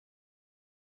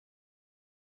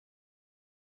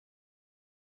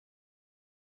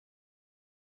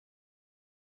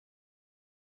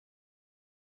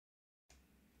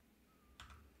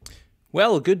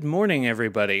Well, good morning,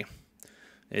 everybody.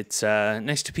 It's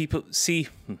nice to see.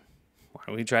 Why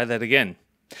don't we try that again?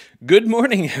 Good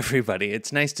morning, everybody.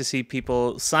 It's nice to see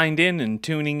people signed in and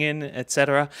tuning in,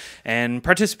 etc., and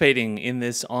participating in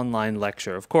this online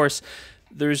lecture. Of course,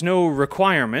 there's no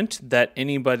requirement that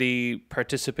anybody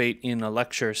participate in a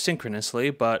lecture synchronously,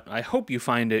 but I hope you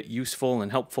find it useful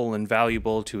and helpful and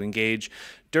valuable to engage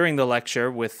during the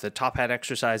lecture with the top hat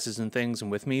exercises and things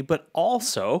and with me, but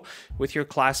also with your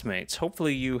classmates.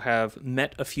 Hopefully you have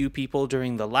met a few people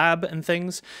during the lab and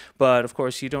things, but of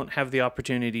course you don't have the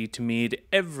opportunity to meet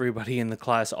everybody in the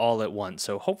class all at once.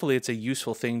 So hopefully it's a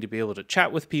useful thing to be able to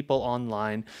chat with people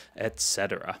online,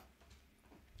 etc.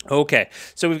 Okay,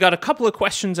 so we've got a couple of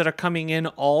questions that are coming in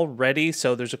already.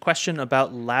 So there's a question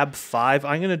about Lab 5.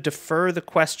 I'm going to defer the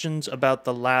questions about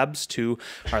the labs to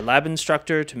our lab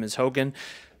instructor, to Ms. Hogan.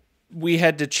 We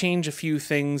had to change a few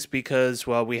things because,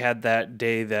 well, we had that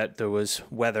day that there was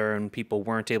weather and people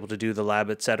weren't able to do the lab,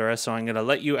 etc. So I'm going to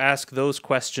let you ask those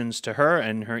questions to her,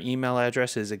 and her email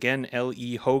address is, again,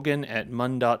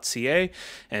 lehogan@mun.ca,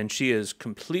 and she is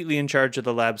completely in charge of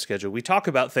the lab schedule. We talk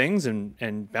about things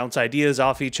and bounce ideas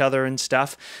off each other and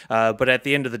stuff, but at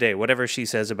the end of the day, whatever she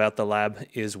says about the lab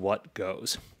is what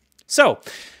goes. So,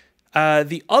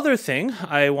 the other thing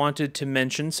I wanted to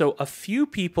mention, so a few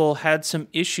people had some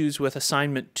issues with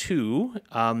assignment 2,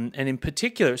 and in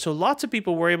particular, so lots of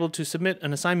people were able to submit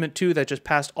an assignment 2 that just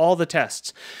passed all the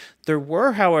tests. There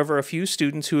were, however, a few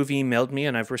students who have emailed me,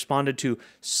 and I've responded to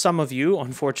some of you.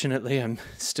 Unfortunately, I'm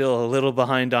still a little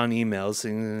behind on emails.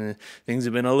 Things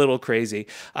have been a little crazy.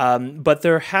 But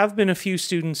there have been a few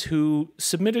students who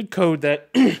submitted code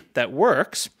that, that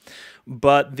works,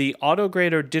 but the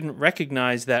autograder didn't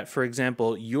recognize that, for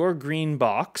example, your green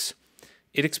box,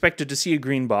 it expected to see a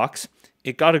green box,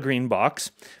 it got a green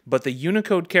box, but the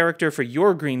Unicode character for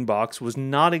your green box was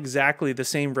not exactly the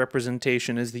same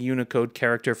representation as the Unicode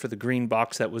character for the green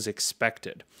box that was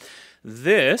expected.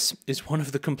 This is one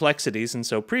of the complexities, and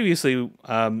so previously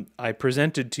I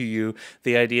presented to you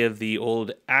the idea of the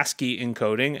old ASCII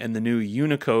encoding and the new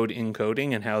Unicode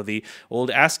encoding, and how the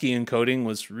old ASCII encoding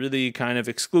was really kind of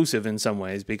exclusive in some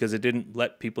ways because it didn't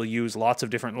let people use lots of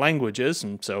different languages,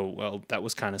 and so, well, that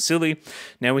was kind of silly.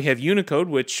 Now we have Unicode,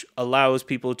 which allows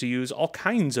people to use all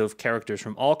kinds of characters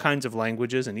from all kinds of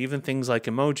languages and even things like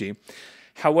emoji.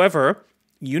 However,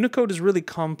 Unicode is really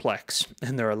complex,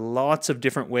 and there are lots of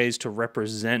different ways to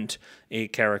represent a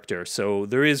character. So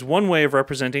there is one way of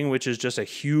representing, which is just a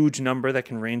huge number that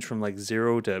can range from like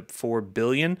 0 to 4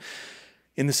 billion,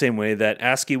 in the same way that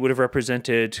ASCII would have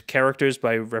represented characters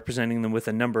by representing them with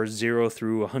a number 0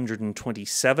 through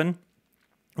 127.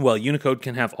 Well, Unicode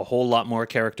can have a whole lot more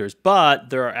characters, but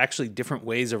there are actually different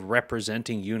ways of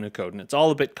representing Unicode, and it's all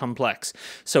a bit complex.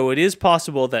 So it is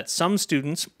possible that some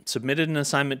students submitted an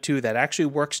assignment 2 that actually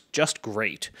works just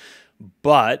great,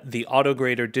 but the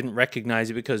autograder didn't recognize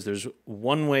it because there's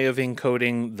one way of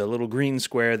encoding the little green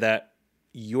square that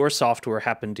your software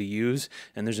happened to use,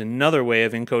 and there's another way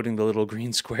of encoding the little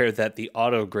green square that the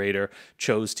autograder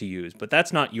chose to use, but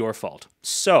that's not your fault.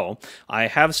 So I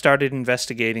have started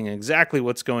investigating exactly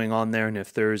what's going on there, and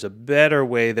if there's a better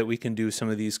way that we can do some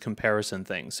of these comparison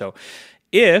things. So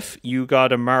if you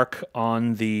got a mark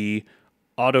on the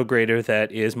autograder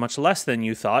that is much less than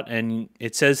you thought, and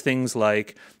it says things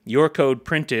like your code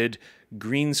printed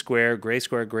green square, gray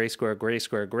square, gray square, gray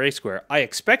square, gray square. I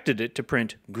expected it to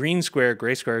print green square,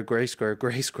 gray square, gray square,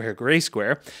 gray square, gray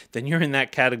square. Then you're in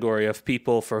that category of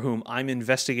people for whom I'm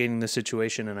investigating the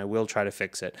situation and I will try to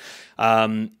fix it.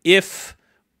 If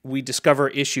we discover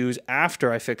issues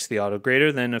after I fix the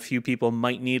autograder, then a few people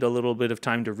might need a little bit of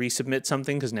time to resubmit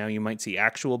something because now you might see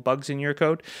actual bugs in your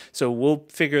code. So we'll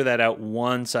figure that out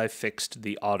once I've fixed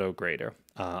the autograder.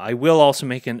 I will also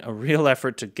make a real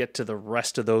effort to get to the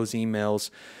rest of those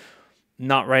emails,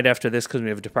 not right after this because we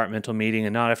have a departmental meeting,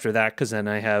 and not after that because then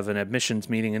I have an admissions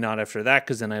meeting, and not after that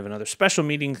because then I have another special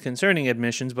meeting concerning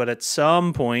admissions. But at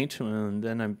some point, and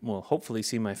then I will hopefully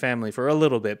see my family for a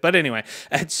little bit. But anyway,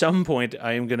 at some point,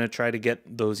 I am going to try to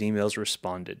get those emails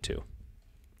responded to.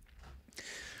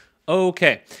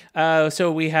 Okay,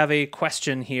 so we have a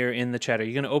question here in the chat. Are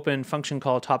you going to open function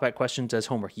call top hat questions as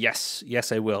homework?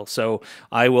 Yes, I will. So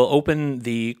I will open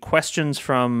the questions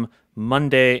from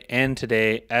Monday and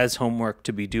today as homework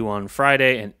to be due on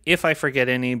Friday. And if I forget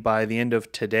any by the end of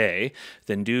today,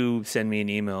 then do send me an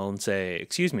email and say,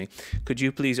 excuse me, could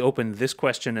you please open this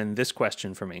question and this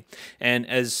question for me? And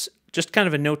as just kind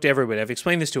of a note to everybody, I've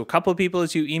explained this to a couple of people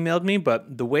as you emailed me,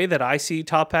 but the way that I see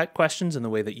top hat questions and the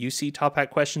way that you see top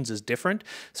hat questions is different.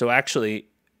 So actually,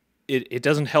 it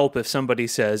doesn't help if somebody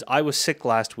says, I was sick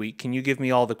last week. Can you give me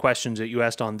all the questions that you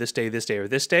asked on this day, or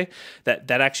this day? That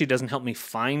actually doesn't help me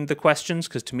find the questions,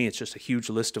 because to me it's just a huge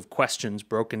list of questions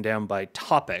broken down by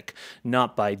topic,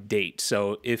 not by date.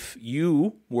 So if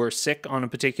you were sick on a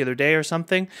particular day or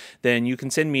something, then you can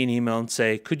send me an email and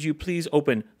say, could you please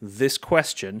open this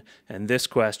question and this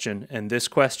question and this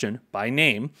question by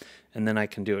name? And then I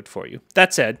can do it for you.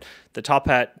 That said, the Top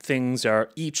Hat things are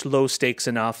each low stakes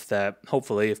enough that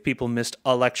hopefully if people missed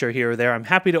a lecture here or there, I'm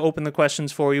happy to open the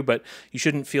questions for you, but you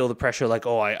shouldn't feel the pressure like,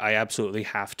 oh, I absolutely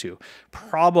have to.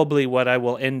 Probably what I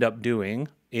will end up doing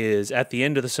is at the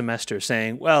end of the semester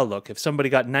saying, well, look, if somebody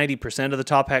got 90% of the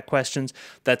Top Hat questions,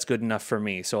 that's good enough for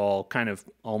me. So I'll kind of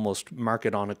almost mark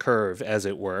it on a curve, as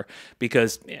it were,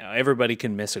 because everybody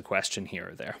can miss a question here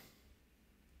or there.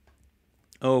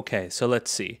 Okay, so let's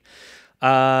see.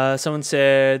 Someone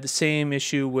said the same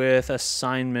issue with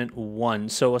assignment 1.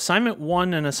 So assignment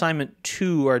 1 and assignment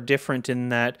 2 are different in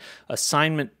that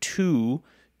assignment 2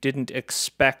 didn't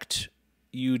expect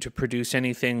you to produce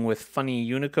anything with funny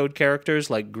Unicode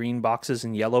characters like green boxes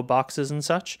and yellow boxes and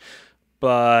such.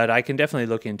 But I can definitely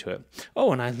look into it.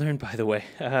 Oh, and I learned, by the way,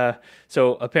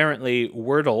 so apparently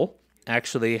Wordle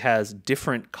actually has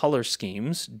different color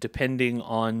schemes depending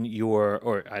on your,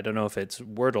 or I don't know if it's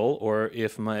Wordle or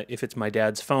if it's my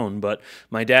dad's phone, but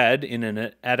my dad, in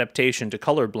an adaptation to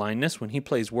color blindness, when he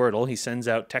plays Wordle, he sends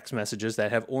out text messages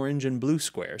that have orange and blue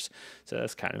squares. So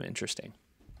that's kind of interesting.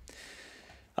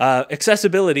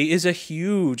 Accessibility is a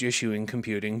huge issue in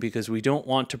computing because we don't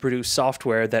want to produce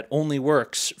software that only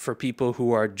works for people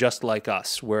who are just like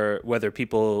us, whether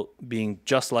people being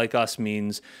just like us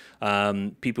means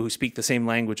people who speak the same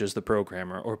language as the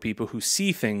programmer, or people who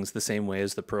see things the same way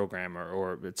as the programmer,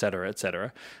 or et cetera, et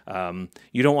cetera.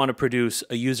 You don't want to produce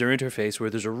a user interface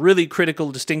where there's a really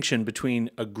critical distinction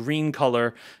between a green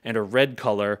color and a red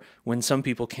color when some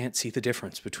people can't see the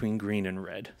difference between green and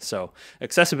red. So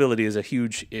accessibility is a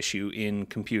huge issue in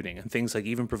computing, and things like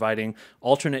even providing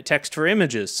alternate text for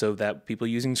images so that people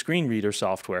using screen reader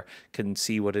software can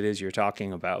see what it is you're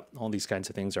talking about. All these kinds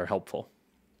of things are helpful.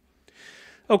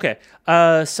 Okay,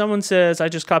 someone says, I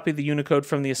just copied the Unicode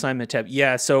from the assignment tab.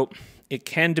 Yeah, so it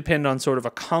can depend on sort of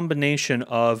a combination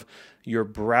of your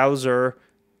browser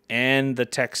and the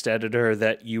text editor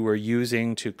that you were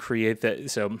using to create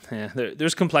that. So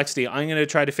there's complexity. I'm going to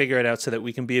try to figure it out so that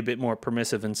we can be a bit more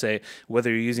permissive and say whether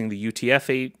you're using the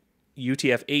UTF-8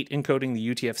 encoding, the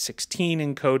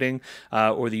UTF-16 encoding,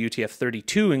 or the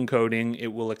UTF-32 encoding, it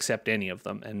will accept any of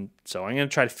them. And so I'm going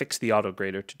to try to fix the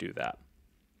autograder to do that.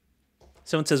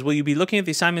 Someone says, will you be looking at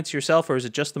the assignments yourself, or is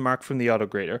it just the mark from the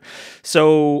autograder?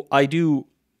 So I do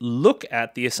look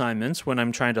at the assignments when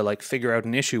I'm trying to like figure out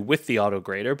an issue with the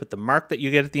autograder, but the mark that you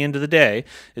get at the end of the day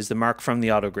is the mark from the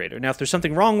autograder. Now, if there's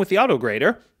something wrong with the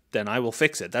autograder, then I will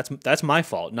fix it. That's my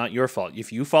fault, not your fault.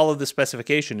 If you follow the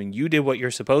specification and you did what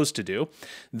you're supposed to do,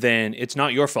 then it's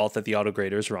not your fault that the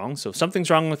autograder is wrong. So if something's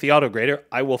wrong with the autograder,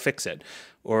 I will fix it.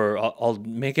 Or I'll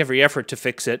make every effort to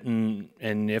fix it, and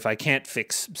if I can't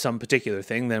fix some particular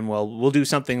thing, then we'll do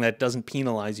something that doesn't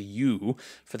penalize you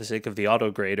for the sake of the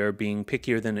autograder being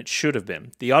pickier than it should have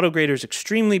been. The autograder is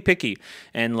extremely picky,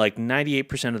 and like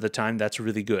 98% of the time that's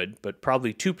really good, but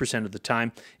probably 2% of the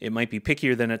time it might be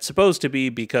pickier than it's supposed to be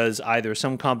because either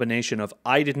some combination of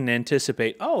I didn't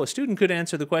anticipate, oh, a student could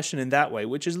answer the question in that way,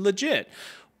 which is legit,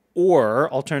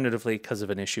 or alternatively because of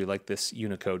an issue like this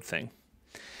Unicode thing.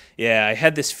 Yeah, I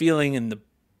had this feeling in the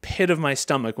pit of my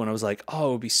stomach when I was like, oh,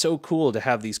 it would be so cool to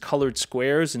have these colored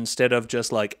squares instead of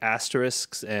just like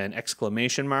asterisks and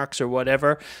exclamation marks or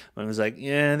whatever. And I was like,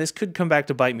 yeah, this could come back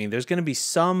to bite me. There's going to be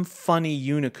some funny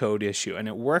Unicode issue. And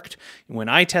it worked when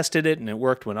I tested it, and it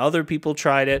worked when other people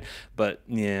tried it. But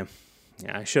yeah,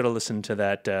 I should have listened to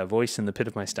that voice in the pit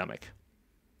of my stomach.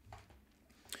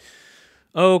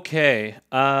 Okay,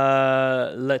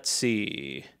 let's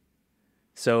see.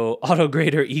 So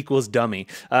autograder equals dummy.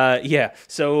 Yeah,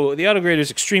 so the autograder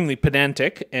is extremely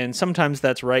pedantic, and sometimes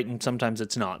that's right and sometimes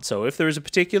it's not. So if there is a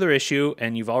particular issue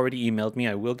and you've already emailed me,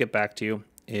 I will get back to you.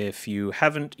 If you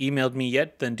haven't emailed me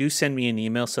yet, then do send me an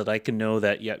email so that I can know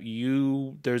that, yeah,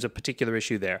 there's a particular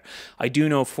issue there. I do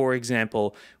know, for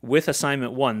example, with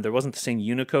assignment 1, there wasn't the same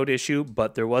Unicode issue,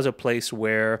 but there was a place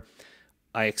where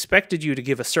I expected you to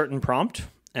give a certain prompt,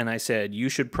 and I said, you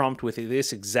should prompt with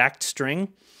this exact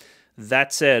string.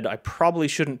 That said, I probably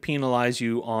shouldn't penalize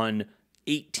you on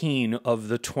 18 of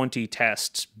the 20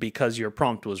 tests because your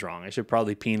prompt was wrong. I should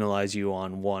probably penalize you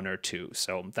on 1 or 2.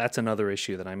 So that's another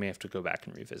issue that I may have to go back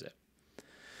and revisit.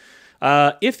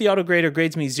 If the autograder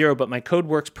grades me 0, but my code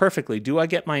works perfectly, do I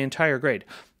get my entire grade?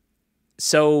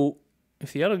 So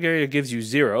if the autograder gives you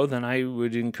 0, then I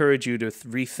would encourage you to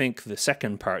rethink the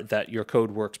second part, that your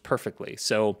code works perfectly.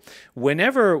 So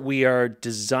whenever we are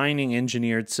designing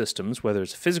engineered systems, whether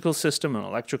it's a physical system, an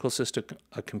electrical system,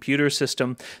 a computer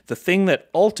system, the thing that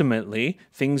ultimately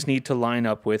things need to line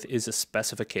up with is a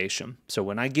specification. So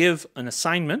when I give an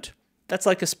assignment, that's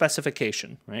like a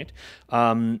specification, right?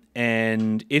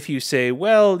 And if you say,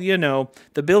 well, you know,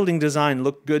 the building design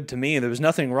looked good to me, there was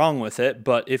nothing wrong with it,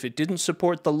 but if it didn't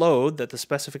support the load that the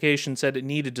specification said it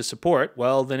needed to support,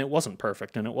 well, then it wasn't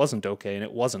perfect, and it wasn't okay, and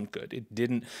it wasn't good. It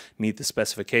didn't meet the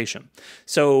specification.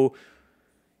 So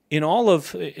in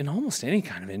almost any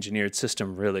kind of engineered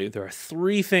system, really, there are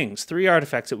three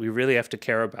artifacts that we really have to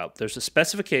care about. There's a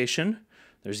specification,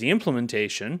 there's the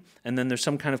implementation, and then there's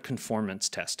some kind of conformance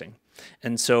testing.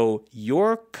 And so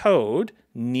your code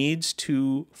needs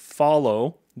to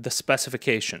follow the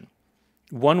specification.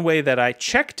 One way that I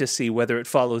check to see whether it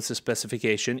follows the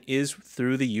specification is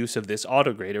through the use of this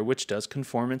autograder, which does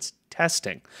conformance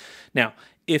testing. Now,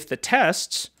 if the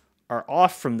tests are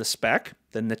off from the spec,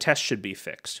 then the test should be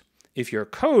fixed. If your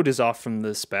code is off from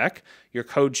the spec, your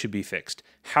code should be fixed.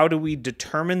 How do we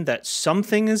determine that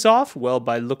something is off? Well,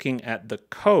 by looking at the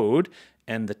code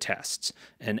and the tests.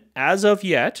 And as of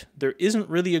yet, there isn't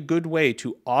really a good way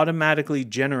to automatically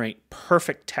generate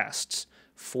perfect tests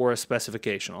for a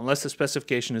specification. Unless the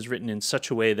specification is written in such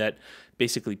a way that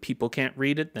basically people can't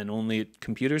read it, then only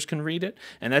computers can read it.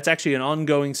 And that's actually an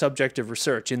ongoing subject of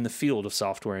research in the field of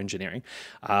software engineering.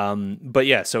 But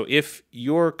yeah, so if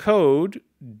your code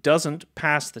doesn't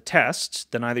pass the tests,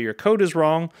 then either your code is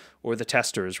wrong or the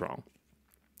tester is wrong.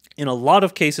 In a lot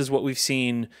of cases, what we've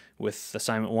seen with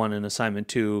assignment 1 and assignment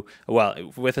 2,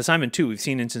 well, with assignment 2, we've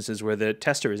seen instances where the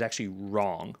tester is actually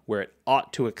wrong, where it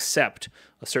ought to accept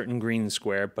a certain green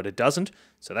square, but it doesn't.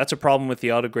 So that's a problem with the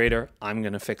autograder. I'm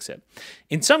going to fix it.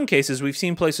 In some cases, we've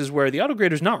seen places where the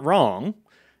autograder is not wrong,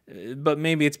 but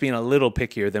maybe it's being a little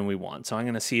pickier than we want. So I'm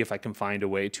going to see if I can find a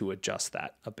way to adjust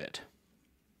that a bit.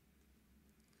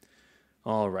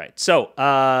 All right, so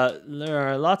there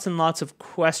are lots and lots of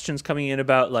questions coming in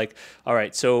about, like, all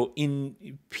right, so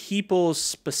in people's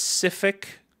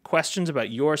specific questions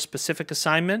about your specific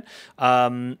assignment,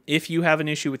 if you have an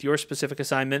issue with your specific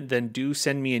assignment, then do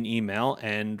send me an email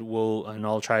and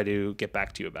I'll try to get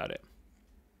back to you about it.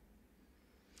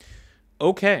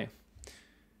 Okay.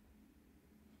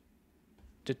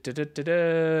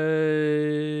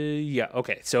 Yeah,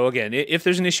 okay. So again, if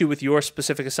there's an issue with your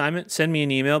specific assignment, send me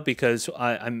an email, because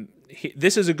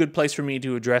this is a good place for me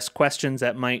to address questions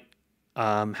that might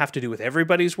have to do with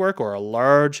everybody's work or a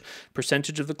large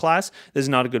percentage of the class. This is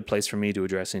not a good place for me to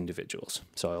address individuals.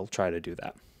 So I'll try to do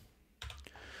that.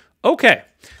 Okay,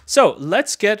 so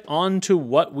let's get on to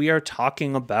what we are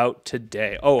talking about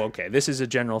today. Oh, okay, this is a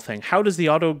general thing. How does the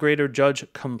autograder judge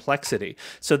complexity?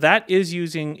 So that is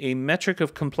using a metric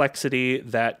of complexity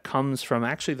that comes from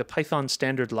actually the Python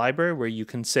standard library, where you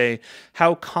can say,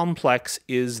 how complex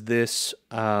is this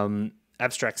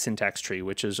abstract syntax tree,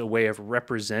 which is a way of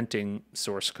representing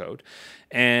source code.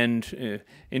 And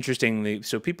interestingly,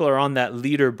 so people are on that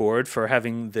leaderboard for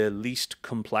having the least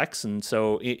complex. And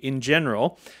so in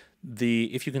general,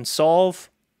 if you can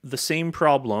solve the same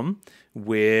problem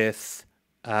with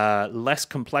less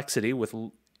complexity, with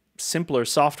simpler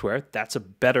software, that's a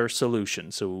better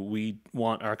solution. So we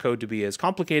want our code to be as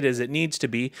complicated as it needs to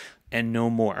be and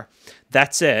no more.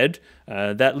 That said,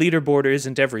 that leaderboard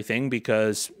isn't everything,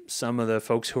 because some of the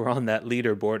folks who are on that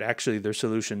leaderboard, actually their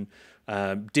solution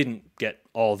didn't get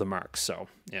all the marks. So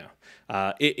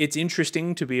yeah, it's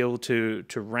interesting to be able to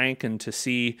rank and to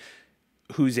see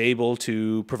who's able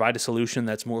to provide a solution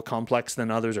that's more complex than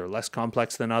others or less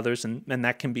complex than others, and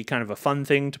that can be kind of a fun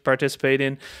thing to participate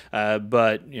in.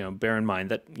 But bear in mind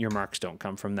that your marks don't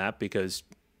come from that, because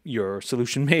your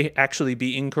solution may actually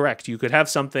be incorrect. You could have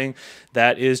something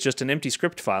that is just an empty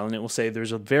script file, and it will say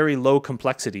there's a very low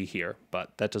complexity here,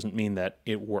 but that doesn't mean that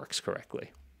it works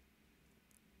correctly.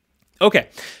 Okay,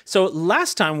 so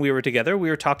last time we were together,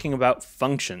 we were talking about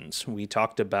functions. We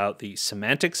talked about the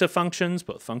semantics of functions,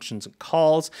 both functions and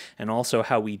calls, and also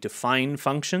how we define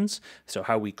functions, so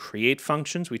how we create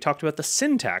functions. We talked about the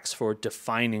syntax for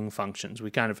defining functions.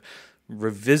 We kind of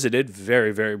revisited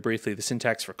very, very briefly the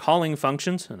syntax for calling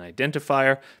functions: an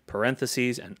identifier,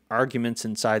 parentheses, and arguments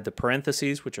inside the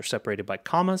parentheses, which are separated by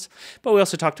commas. But we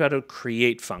also talked about how to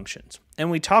create functions.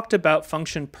 And we talked about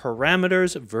function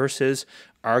parameters versus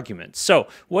arguments. So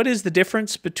what is the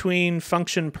difference between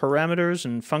function parameters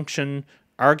and function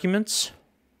arguments?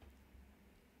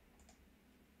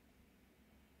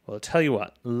 Well, I'll tell you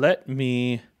what, let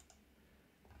me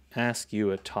ask you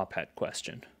a top hat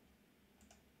question.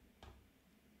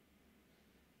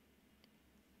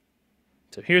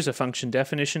 So here's a function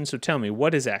definition. So tell me,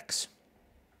 what is x?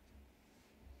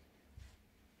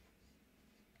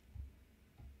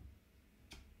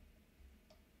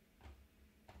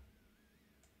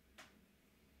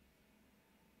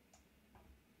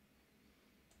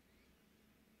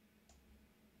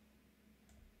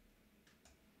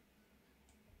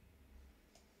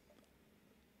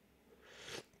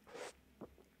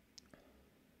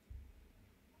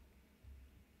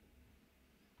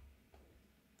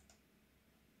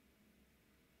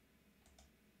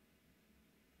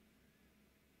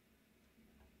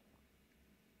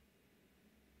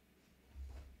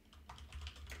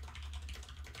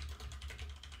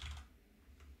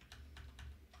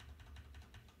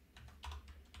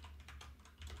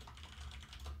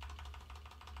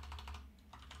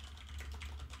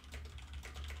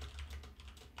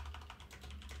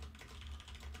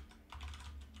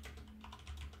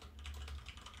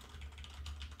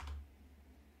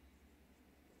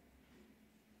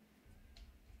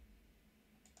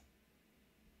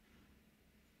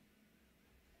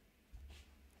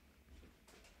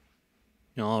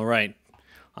 All right.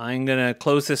 I'm going to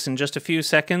close this in just a few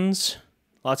seconds.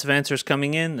 Lots of answers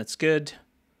coming in. That's good.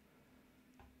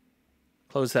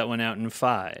 Close that one out in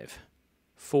 5,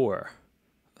 4,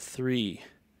 3,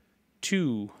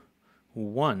 2,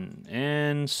 1,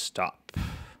 and stop.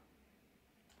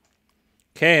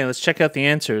 Okay, let's check out the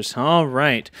answers. All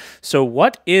right. So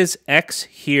what is x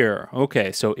here?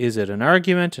 Okay, so is it an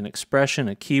argument, an expression,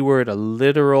 a keyword, a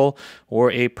literal, or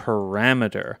a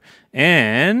parameter?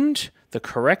 And the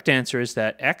correct answer is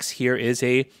that x here is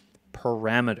a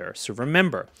parameter. So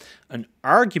remember, an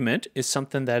argument is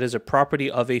something that is a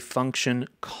property of a function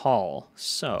call.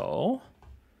 So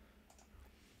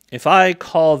if I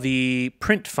call the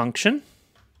print function,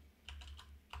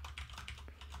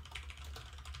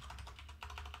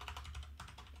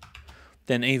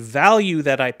 then a value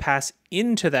that I pass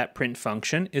into that print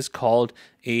function is called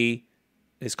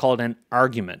an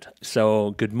argument.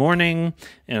 So good morning,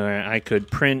 I could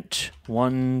print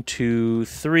 1, 2,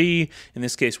 3. In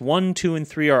this case, 1, 2, and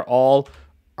 3 are all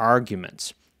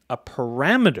arguments. A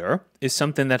parameter is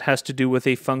something that has to do with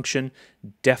a function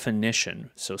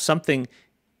definition. So something,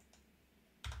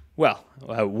 well,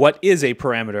 what is a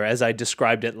parameter as I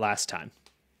described it last time?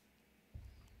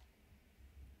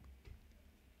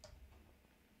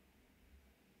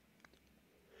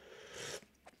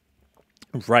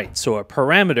 Right, so a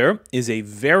parameter is a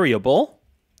variable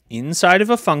inside of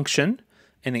a function,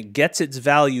 and it gets its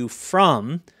value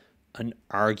from an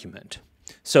argument.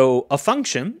 So a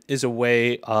function is a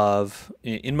way of,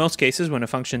 in most cases, when a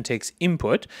function takes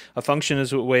input, a function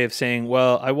is a way of saying,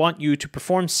 well, I want you to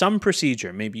perform some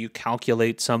procedure. Maybe you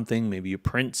calculate something, maybe you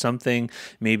print something,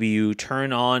 maybe you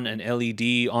turn on an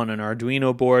LED on an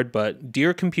Arduino board, but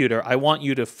dear computer, I want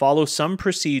you to follow some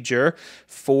procedure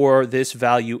for this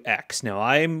value x. Now,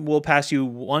 I will pass you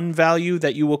one value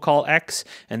that you will call x,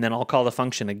 and then I'll call the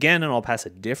function again, and I'll pass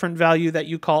a different value that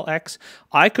you call x.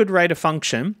 I could write a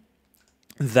function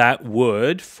that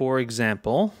would, for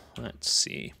example, let's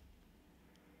see.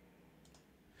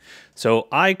 So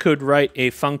I could write a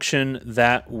function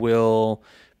that will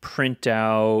print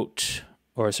out,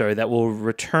 or sorry, that will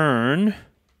return,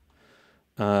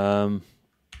 okay,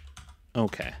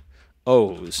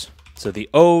 O's. So the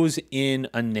O's in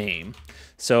a name.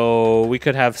 So we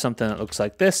could have something that looks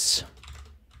like this.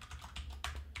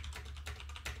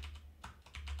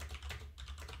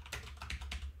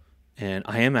 And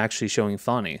I am actually showing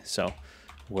Thani, so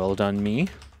well done me.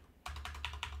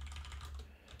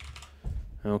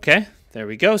 Okay, there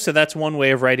we go. So that's one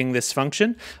way of writing this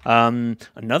function.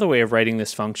 Another way of writing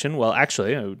this function, well,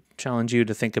 actually, I would challenge you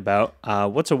to think about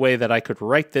what's a way that I could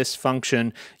write this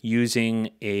function using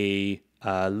a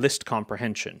list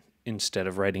comprehension instead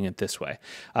of writing it this way.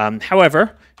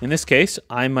 However, in this case,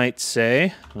 I might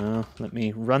say, well, let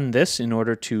me run this in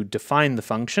order to define the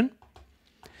function.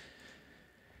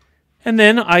 And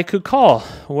then I could call,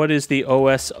 what is the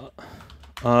OS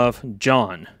of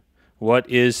John? What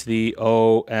is the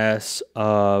OS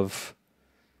of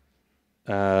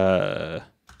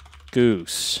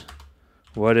Goose?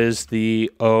 What is the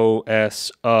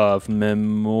OS of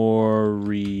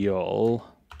Memorial?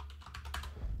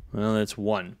 Well, it's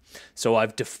 1. So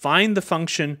I've defined the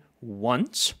function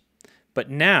once, but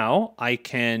now I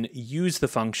can use the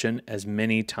function as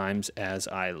many times as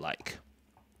I like.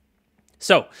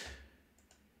 So,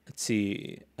 let's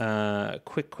see,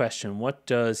 quick question. What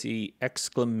does the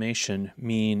exclamation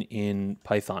mean in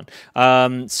Python?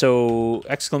 So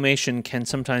exclamation can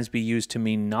sometimes be used to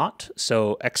mean not.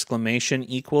 So exclamation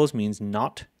equals means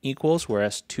not equals,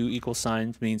 whereas 2 equal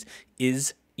signs means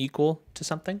is equal to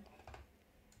something.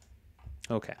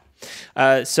 Okay.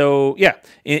 So yeah,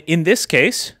 in this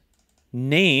case,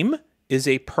 name is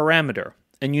a parameter.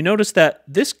 And you notice that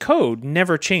this code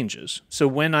never changes. So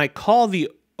when I call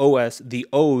the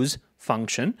O's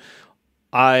function,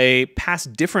 I pass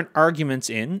different arguments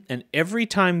in, and every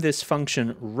time this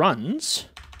function runs,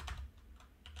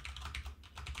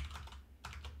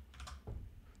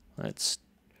 let's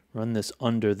run this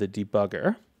under the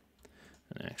debugger.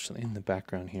 And actually, in the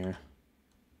background here,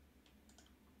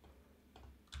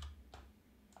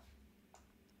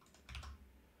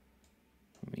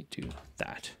 let me do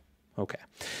that.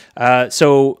 Okay,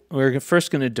 so we're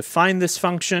first going to define this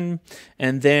function,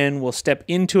 and then we'll step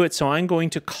into it. So I'm going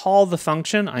to call the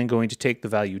function. I'm going to take the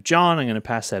value John. I'm going to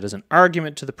pass that as an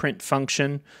argument to the print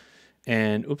function.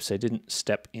 And oops, I didn't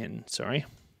step in. Sorry.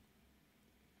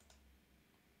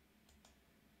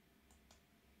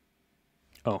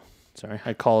 Oh, sorry.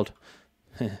 I called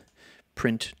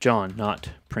print John, not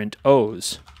print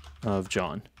O's of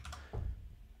John.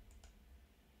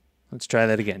 Let's try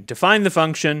that again. Define the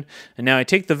function, and now I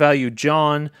take the value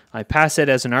John, I pass it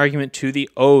as an argument to the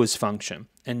O's function.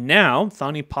 And now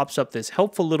Thonny pops up this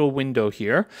helpful little window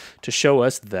here to show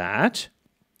us that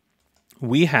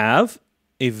we have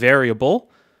a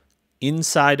variable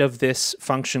inside of this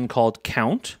function called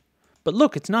count. But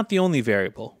look, it's not the only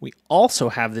variable. We also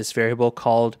have this variable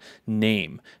called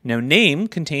name. Now, name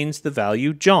contains the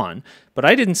value John, but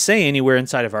I didn't say anywhere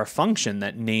inside of our function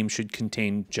that name should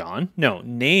contain John. No,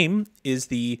 name is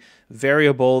the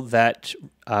variable that,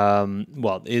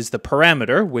 is the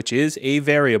parameter, which is a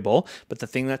variable. But the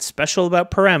thing that's special about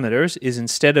parameters is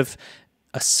instead of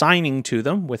assigning to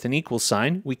them with an equal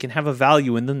sign, we can have a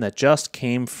value in them that just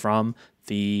came from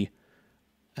the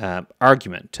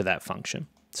argument to that function.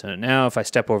 So now if I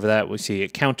step over that, we see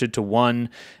it counted to 1,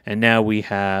 and now we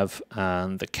have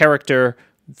the character,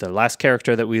 the last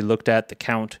character that we looked at, the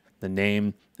count, the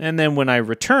name, and then when I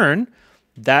return,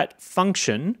 that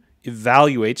function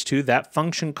evaluates to, that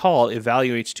function call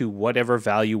evaluates to whatever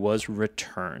value was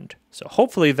returned. So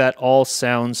hopefully that all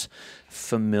sounds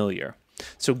familiar.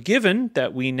 So given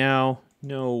that we now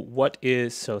know what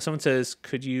is, so someone says,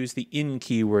 could you use the in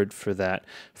keyword for that,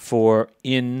 for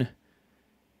in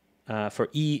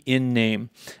name.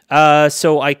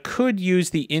 So I could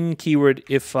use the in keyword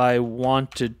if I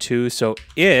wanted to. So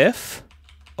if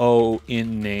O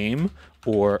in name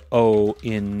or O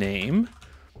in name.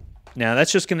 Now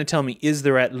that's just going to tell me, is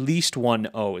there at least one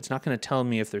O? It's not going to tell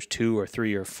me if there's 2 or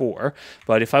 3 or 4.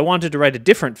 But if I wanted to write a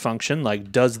different function, like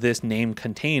does this name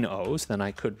contain O's, then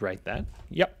I could write that.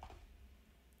 Yep.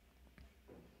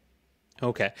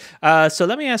 Okay. So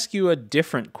let me ask you a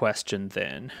different question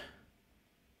then.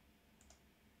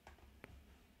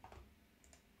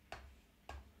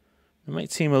 It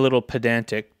might seem a little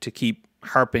pedantic to keep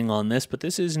harping on this, but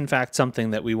this is in fact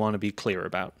something that we want to be clear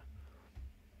about.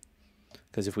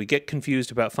 Because if we get confused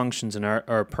about functions and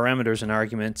or parameters and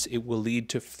arguments, it will lead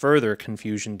to further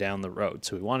confusion down the road.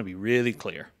 So we want to be really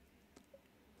clear.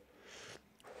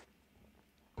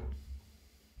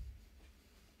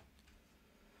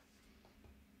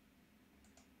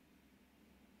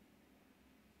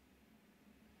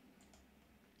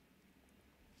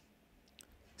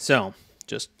 So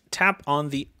just tap on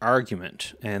the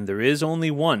argument, and there is only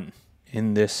one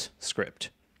in this script.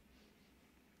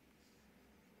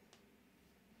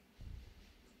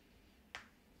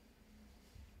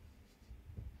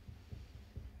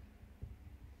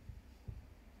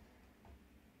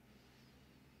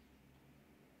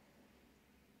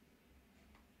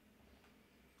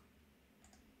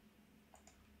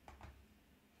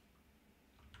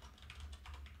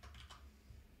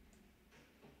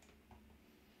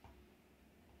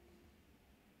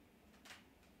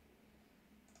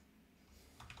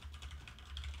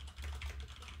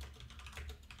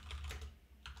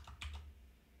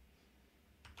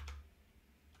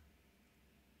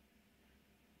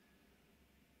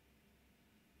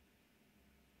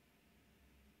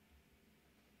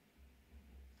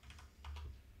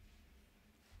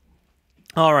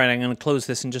 All right, I'm going to close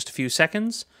this in just a few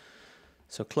seconds.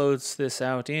 So close this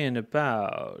out in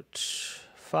about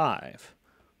 5,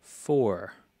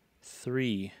 4,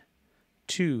 3,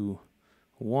 2,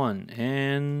 1,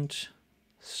 and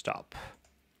stop.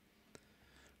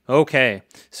 Okay,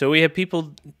 so we have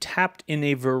people tapped in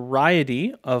a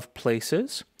variety of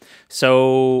places.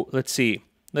 So let's see.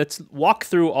 Let's walk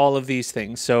through all of these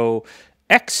things. So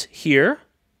X here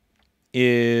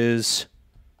is...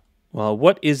 well,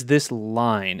 what is this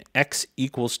line? X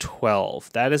equals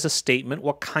 12. That is a statement.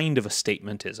 What kind of a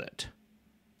statement is it?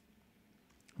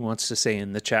 Who wants to say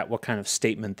in the chat what kind of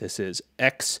statement this is?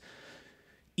 X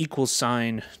equals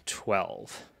sign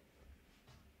 12.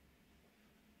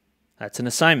 That's an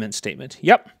assignment statement.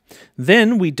 Yep.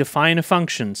 Then we define a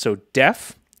function. So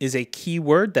def is a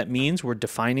keyword that means we're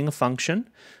defining a function.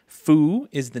 Foo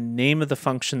is the name of the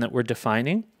function that we're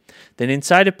defining. Then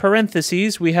inside of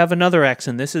parentheses, we have another x,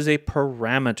 and this is a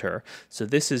parameter. So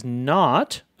this is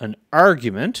not an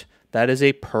argument, that is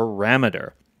a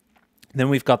parameter. Then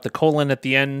we've got the colon at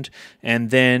the end,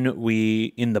 and then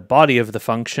in the body of the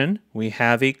function, we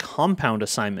have a compound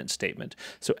assignment statement.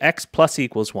 So x plus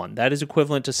equals 1. That is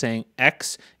equivalent to saying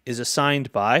x is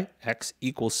assigned by x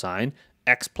equals sign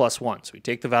x plus 1. So we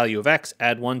take the value of x,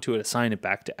 add 1 to it, assign it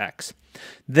back to x.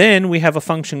 Then we have a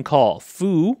function call.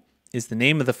 Foo is the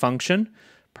name of the function,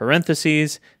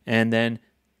 parentheses, and then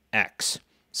x.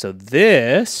 So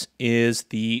this is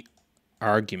the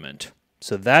argument.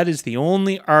 So that is the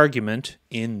only argument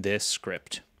in this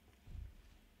script.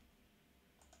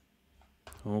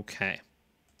 Okay.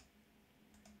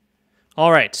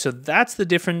 All right, so that's the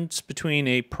difference between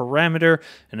a parameter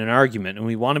and an argument, and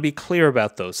we want to be clear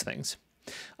about those things.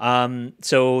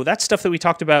 So that's stuff that we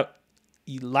talked about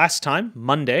last time,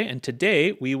 Monday, and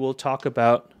today we will talk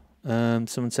about,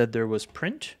 someone said there was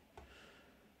print.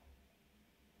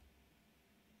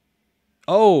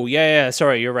 Oh, yeah,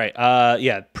 sorry, you're right.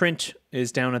 Yeah, print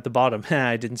is down at the bottom.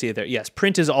 I didn't see it there. Yes,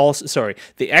 print is also, sorry,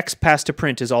 the x passed to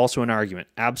print is also an argument.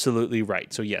 Absolutely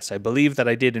right. So yes, I believe that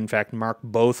I did in fact mark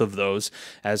both of those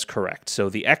as correct. So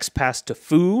the x passed to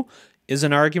foo is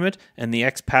an argument, and the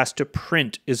x passed to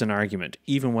print is an argument,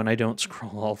 even when I don't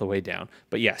scroll all the way down.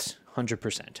 But yes,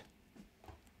 100%.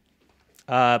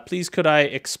 Please could I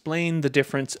explain the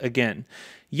difference again?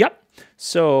 Yep,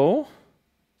 so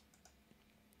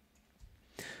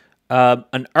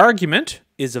an argument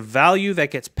is a value that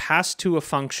gets passed to a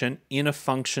function in a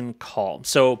function call.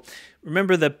 So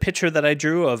remember the picture that I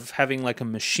drew of having like a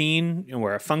machine,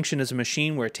 where a function is a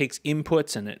machine where it takes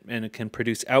inputs and it can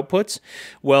produce outputs?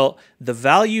 Well, the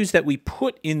values that we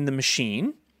put in the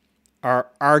machine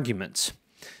are arguments.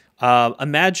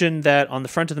 Imagine that on the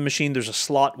front of the machine there's a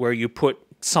slot where you put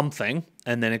something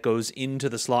and then it goes into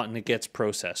the slot and it gets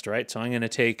processed, right? So I'm going to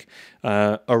take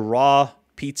a raw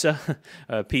pizza,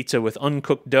 a pizza with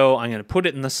uncooked dough. I'm going to put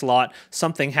it in the slot.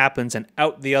 Something happens and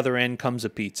out the other end comes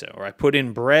a pizza. Or I put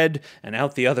in bread and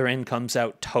out the other end comes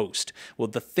out toast. Well,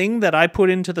 the thing that I put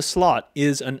into the slot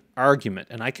is an argument,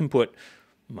 and I can put,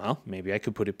 well, maybe I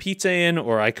could put a pizza in,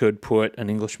 or I could put an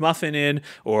English muffin in,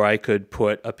 or I could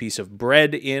put a piece of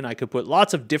bread in. I could put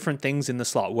lots of different things in the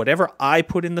slot. Whatever I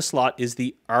put in the slot is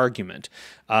the argument.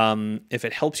 If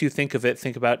it helps you think of it,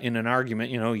 think about in an argument,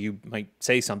 you know, you might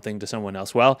say something to someone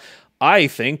else. Well, I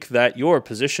think that your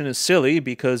position is silly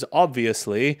because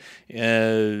obviously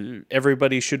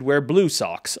everybody should wear blue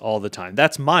socks all the time.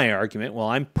 That's my argument. Well,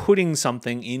 I'm putting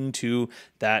something into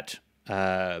that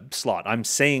slot. I'm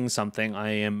saying something.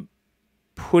 I am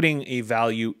putting a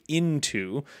value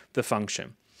into the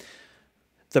function.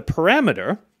 The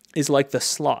parameter is like the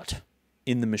slot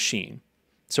in the machine.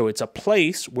 So it's a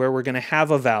place where we're going to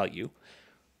have a value.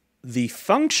 The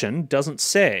function doesn't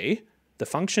say, the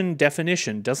function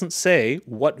definition doesn't say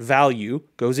what value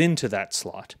goes into that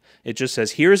slot. It just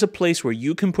says, here's a place where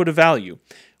you can put a value.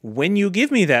 When you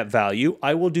give me that value,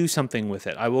 I will do something with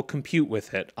it. I will compute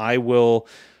with it. I will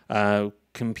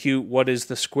compute what is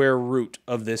the square root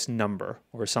of this number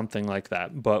or something like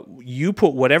that. But you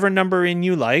put whatever number in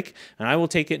you like, and I will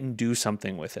take it and do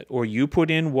something with it. Or you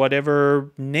put in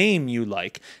whatever name you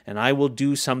like, and I will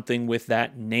do something with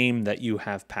that name that you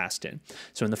have passed in.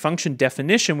 So in the function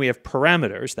definition, we have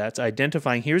parameters. That's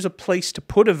identifying here's a place to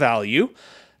put a value,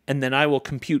 and then I will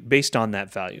compute based on that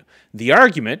value. The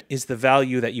argument is the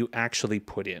value that you actually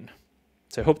put in.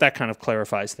 So I hope that kind of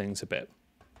clarifies things a bit.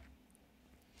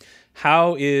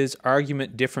 How is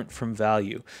argument different from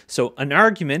value? So an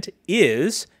argument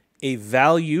is a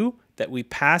value that we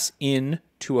pass in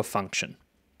to a function.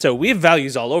 So we have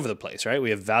values all over the place, right? We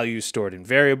have values stored in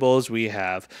variables. We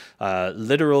have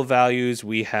literal values.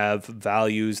 We have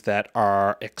values that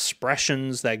are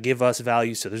expressions that give us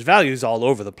values. So there's values all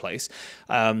over the place.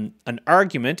 An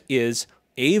argument is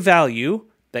a value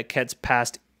that gets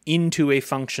passed into a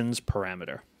function's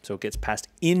parameter. So it gets passed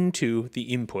into the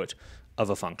input of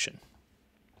a function.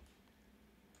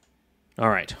 All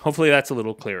right, hopefully that's a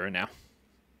little clearer now.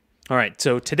 All right,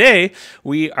 so today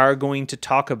we are going to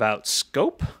talk about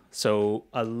scope. So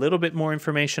a little bit more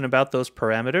information about those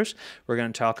parameters. We're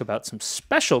going to talk about some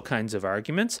special kinds of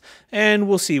arguments, and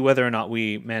we'll see whether or not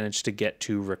we manage to get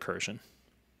to recursion.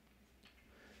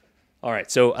 All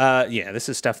right, so yeah, this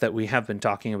is stuff that we have been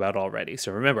talking about already.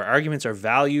 So remember, arguments are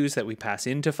values that we pass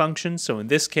into functions. So in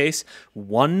this case,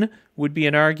 1 would be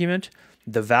an argument.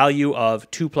 the value of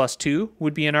 2 plus 2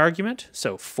 would be an argument,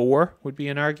 so 4 would be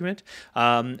an argument,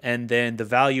 and then the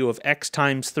value of x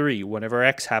times 3, whatever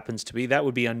x happens to be, that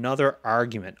would be another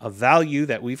argument, a value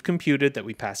that we've computed that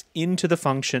we pass into the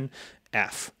function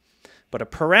f. But a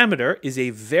parameter is a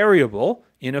variable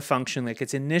in a function that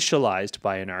gets initialized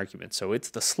by an argument. So it's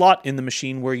the slot in the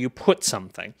machine where you put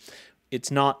something. It's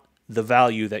not the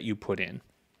value that you put in,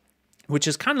 which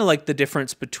is kind of like the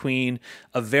difference between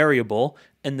a variable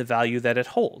and the value that it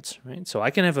holds, right? So I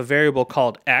can have a variable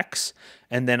called x,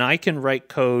 and then I can write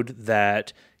code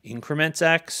that increments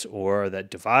x, or that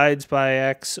divides by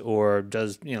x, or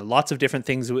does lots of different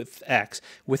things with x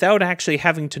without actually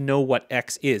having to know what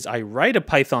x is. I write a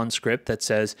Python script that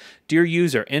says, dear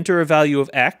user, enter a value of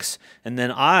x, and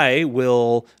then I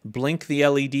will blink the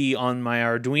LED on my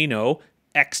Arduino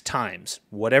x times,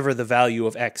 whatever the value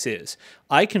of x is.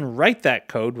 I can write that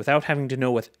code without having to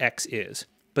know what x is.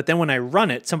 But then when I run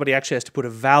it, somebody actually has to put a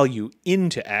value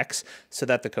into x so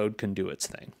that the code can do its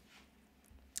thing.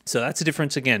 So that's the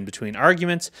difference, again, between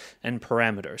arguments and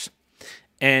parameters.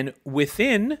 And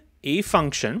within a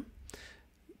function,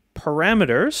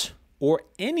 parameters, or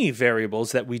any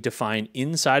variables that we define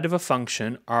inside of a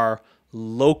function, are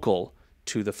local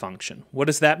to the function. What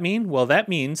does that mean? Well, that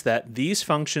means that these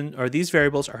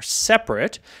variables are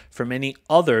separate from any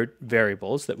other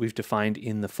variables that we've defined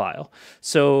in the file.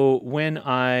 So when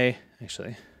I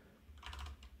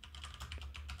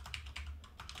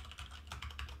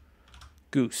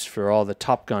Goose for all the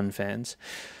Top Gun fans.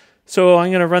 So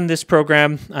I'm going to run this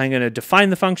program. I'm going to define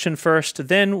the function first.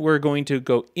 Then we're going to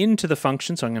go into the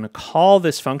function. So I'm going to call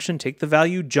this function, take the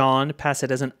value John, pass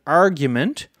it as an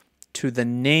argument to the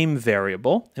name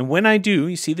variable. And when I do,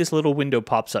 you see this little window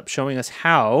pops up showing us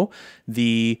how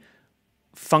the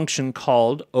function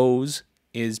called O's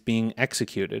is being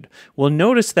executed. Well,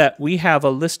 notice that we have a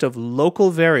list of local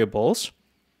variables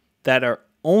that are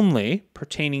only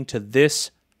pertaining to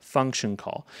this function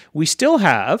call. We still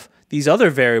have these other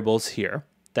variables here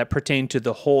that pertain to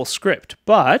the whole script,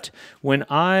 but when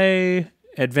I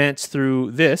advance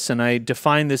through this and I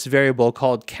define this variable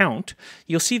called count,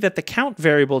 you'll see that the count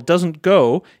variable doesn't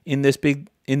go in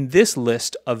this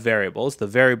list of variables. The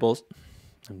variables,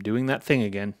 I'm doing that thing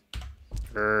again.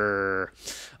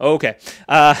 Okay,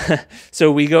 so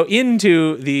we go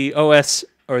into the OS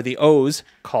or the O's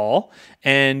call,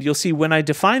 and you'll see when I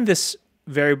define this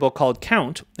variable called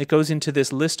count, it goes into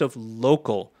this list of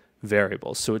local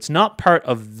variables. So it's not part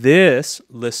of this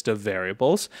list of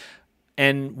variables.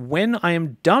 And when I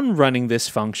am done running this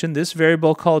function, this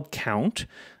variable called count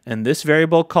and this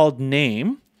variable called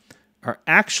name are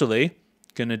actually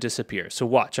going to disappear. So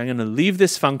watch, I'm going to leave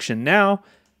this function now,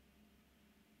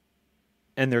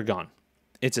 and they're gone.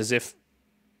 It's as if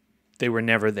they were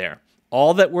never there.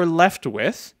 All that we're left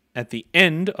with at the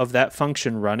end of that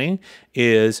function running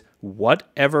is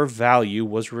whatever value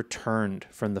was returned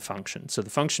from the function. So the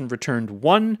function returned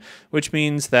 1, which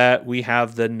means that we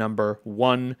have the number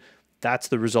 1. That's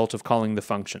the result of calling the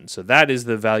function. So that is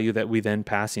the value that we then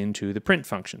pass into the print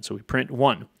function. So we print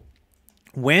 1.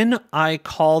 When I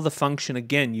call the function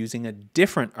again using a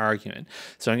different argument,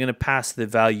 so I'm going to pass the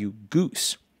value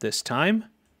goose this time.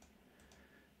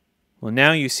 Well,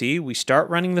 now you see we start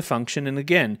running the function, and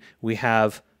again, we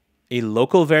have a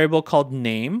local variable called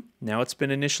name. Now it's been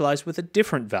initialized with a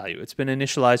different value. It's been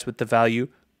initialized with the value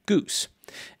goose.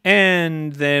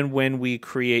 And then when we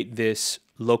create this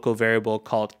local variable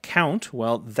called count,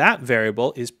 well, that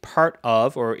variable is part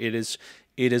of, or it is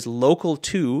local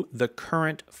to the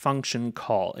current function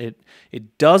call.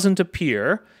 It doesn't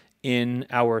appear in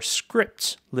our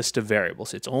script's list of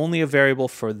variables. It's only a variable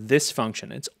for this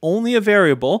function. It's only a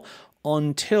variable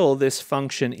until this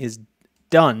function is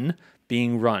done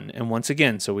being run. And once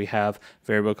again, so we have a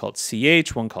variable called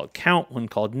ch, one called count, one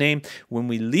called name. When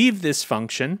we leave this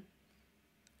function,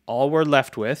 all we're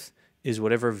left with is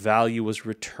whatever value was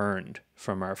returned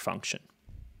from our function.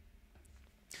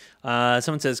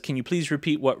 Someone says, can you please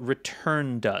repeat what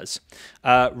return does?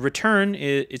 Return,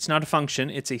 it's not a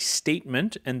function, it's a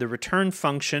statement, and the return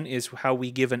function is how we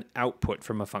give an output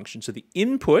from a function. So the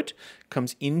input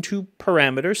comes into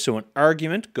parameters, so an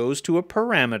argument goes to a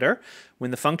parameter.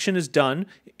 When the function is done,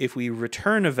 if we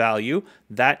return a value,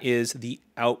 that is the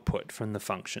output from the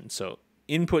function. So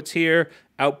inputs here,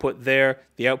 output there,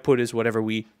 the output is whatever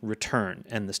we return,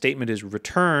 and the statement is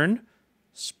return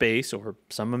space or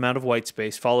some amount of white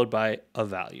space followed by a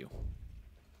value.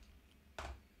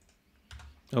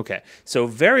 Okay, so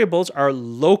variables are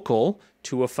local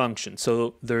to a function.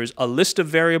 So there's a list of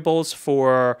variables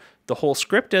for the whole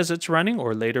script as it's running,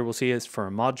 or later we'll see it's for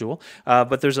a module,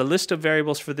 but there's a list of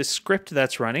variables for this script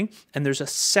that's running, and there's a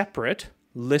separate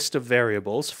list of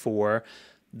variables for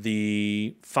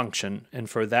the function and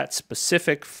for that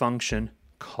specific function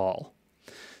call.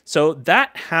 So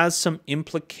that has some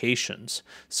implications.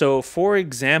 So for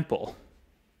example,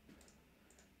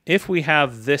 if we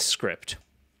have this script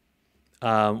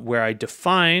where I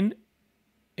define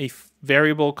a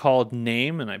variable called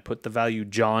name and I put the value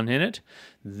John in it,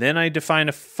 then I define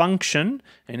a function,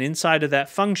 and inside of that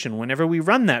function, whenever we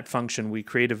run that function, we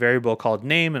create a variable called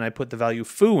name and I put the value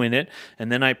foo in it,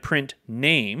 and then I print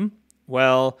name.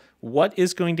 Well, what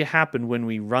is going to happen when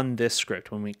we run this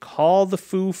script? When we call the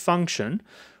foo function,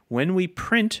 when we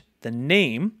print the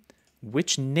name,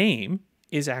 which name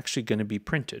is actually going to be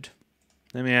printed?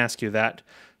 Let me ask you that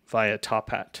via Top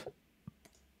Hat.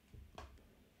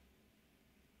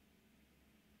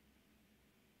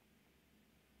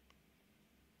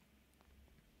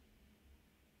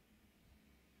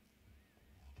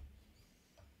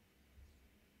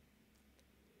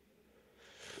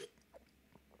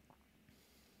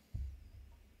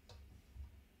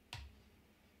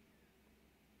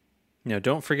 Now,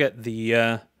 don't forget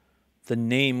the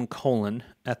name colon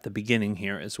at the beginning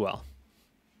here as well.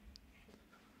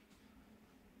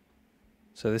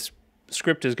 So this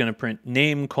script is going to print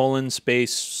name colon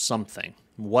space something.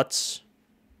 What's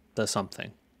the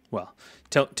something? Well,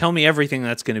 tell me everything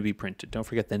that's going to be printed. Don't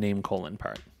forget the name colon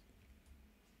part.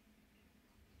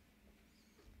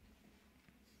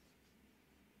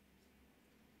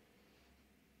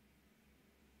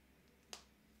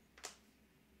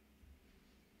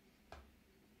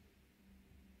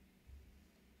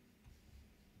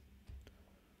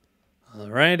 All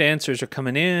right, answers are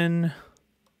coming in.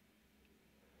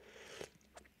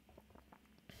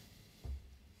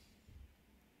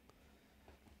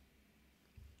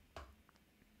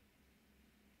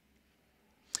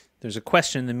 There's a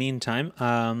question in the meantime.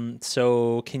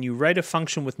 So can you write a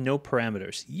function with no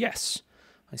parameters? Yes,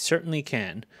 I certainly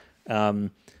can.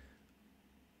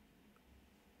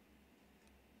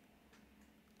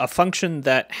 A function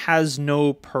that has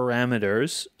no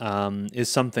parameters is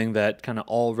something that kind of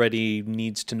already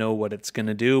needs to know what it's going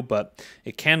to do, but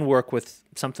it can work with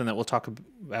something that we'll talk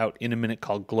about in a minute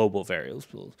called global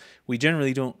variables. We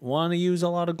generally don't want to use a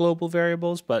lot of global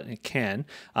variables, but it can.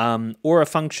 Or a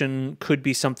function could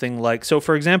be something like, so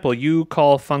for example, you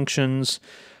call functions,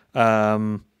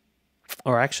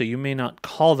 or actually you may not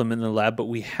call them in the lab, but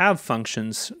we have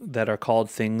functions that are called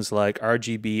things like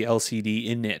RGB LCD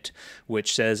init,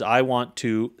 which says I want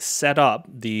to set up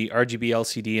the RGB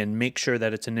LCD and make sure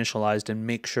that it's initialized and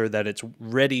make sure that it's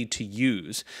ready to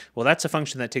use. Well, that's a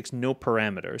function that takes no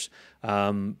parameters,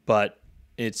 but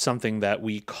it's something that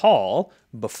we call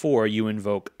before you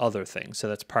invoke other things. So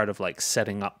that's part of like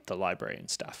setting up the library and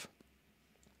stuff.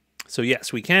 So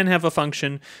yes, we can have a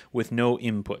function with no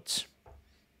inputs.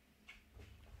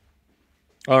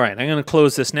 All right, I'm going to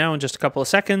close this now in just a couple of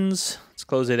seconds. Let's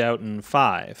close it out in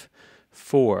 5,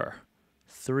 4,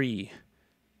 3,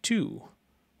 2,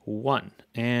 1,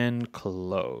 and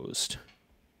closed.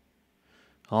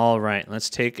 All right, let's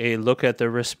take a look at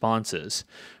the responses.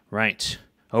 Right,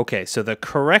 okay, so the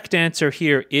correct answer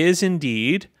here is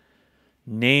indeed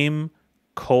name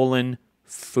colon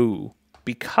foo,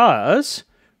 because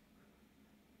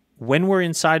when we're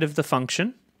inside of the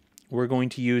function, we're going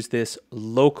to use this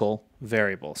local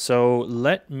variable. So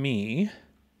let me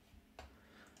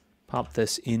pop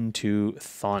this into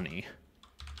Thonny,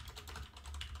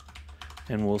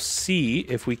 and we'll see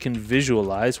if we can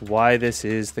visualize why this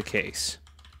is the case.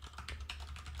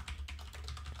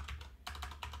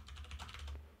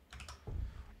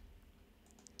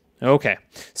 Okay,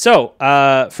 so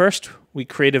first we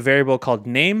create a variable called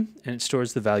name, and it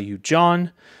stores the value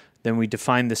John. Then we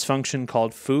define this function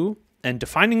called foo. And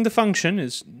defining the function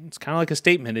it's kind of like a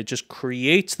statement. It just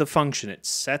creates the function. It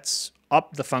sets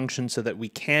up the function so that we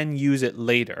can use it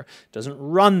later. It doesn't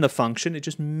run the function, it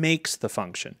just makes the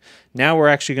function. Now we're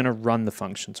actually going to run the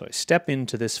function. So I step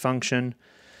into this function,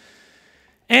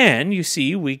 and you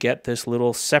see we get this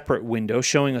little separate window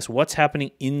showing us what's happening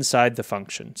inside the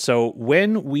function. So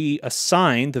when we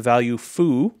assign the value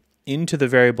foo into the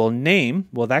variable name,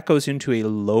 well, that goes into a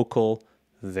local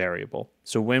variable.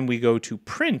 So when we go to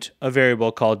print a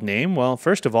variable called name, well,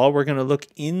 first of all, we're going to look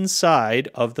inside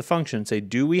of the function, say,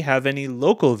 do we have any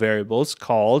local variables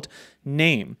called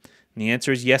name? And the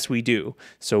answer is yes, we do.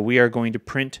 So we are going to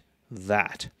print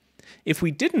that. If we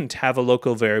didn't have a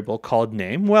local variable called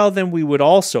name, well, then we would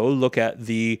also look at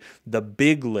the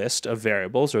big list of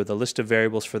variables, or the list of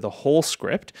variables for the whole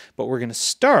script, but we're going to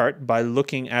start by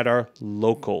looking at our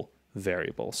local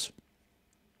variables.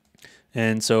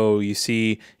 And so you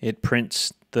see it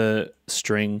prints the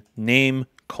string name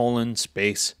colon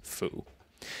space foo.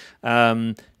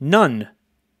 None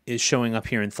is showing up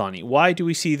here in Thonny. Why do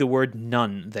we see the word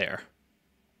none there?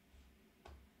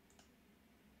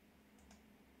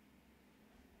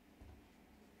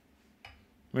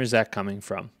 Where's that coming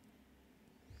from?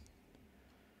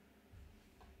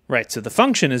 Right, so the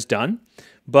function is done,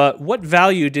 but what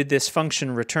value did this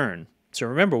function return? So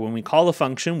remember, when we call a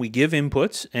function, we give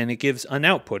inputs and it gives an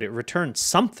output. It returns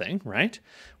something, right?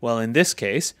 Well, in this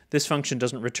case, this function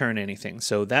doesn't return anything.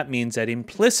 So that means that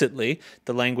implicitly,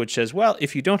 the language says, well,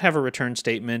 if you don't have a return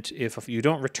statement, if you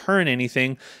don't return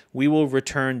anything, we will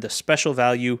return the special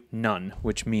value none,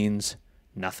 which means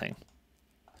nothing.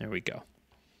 There we go.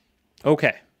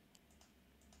 Okay.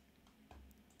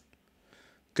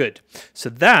 Good. So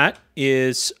that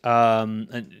is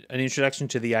an introduction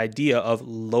to the idea of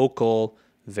local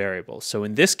variables. So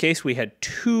in this case, we had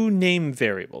two name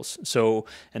variables.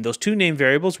 And those two name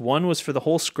variables, one was for the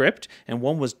whole script and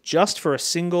one was just for a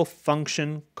single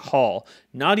function call.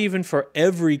 Not even for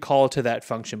every call to that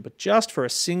function, but just for a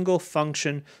single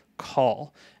function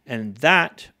call. And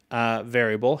that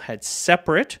variable had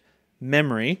separate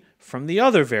memory from the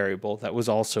other variable that was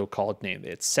also called name. They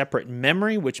had separate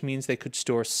memory, which means they could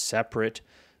store separate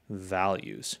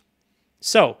values.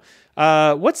 So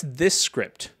what's this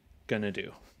script going to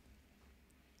do?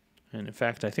 And in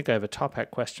fact, I think I have a Top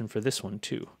Hat question for this one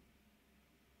too.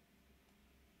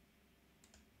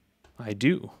 I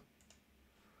do.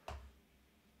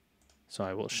 So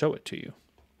I will show it to you.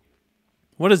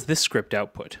 What does this script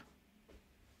output?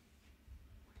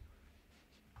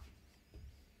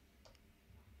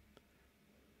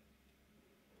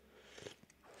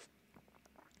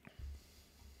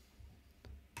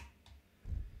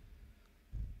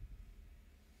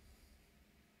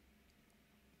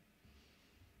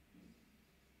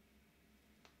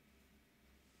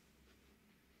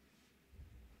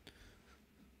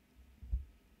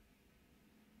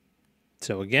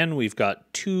 So again, we've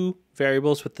got two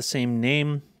variables with the same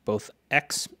name, both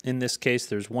x in this case.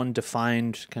 There's one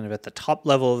defined kind of at the top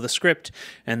level of the script,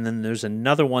 and then there's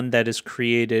another one that is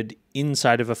created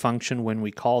inside of a function when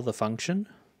we call the function.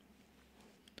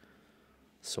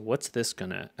 So what's this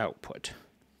going to output?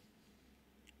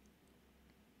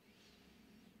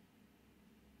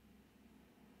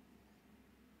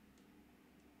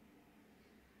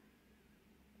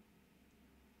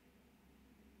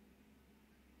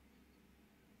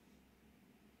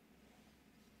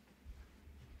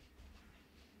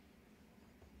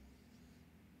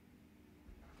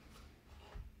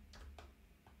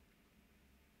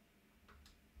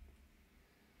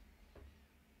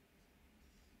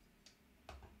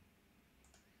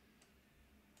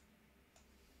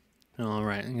 All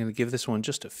right, I'm going to give this one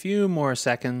just a few more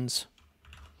seconds.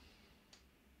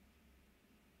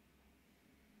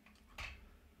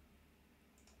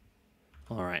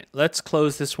 All right, let's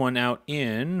close this one out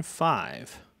in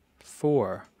 5,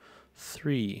 4,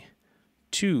 3,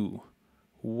 2,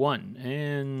 1,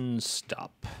 and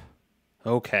stop.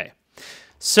 Okay,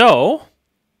 so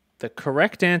the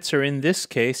correct answer in this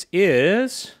case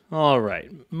is, all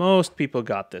right, most people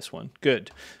got this one. Good.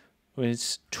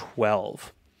 It's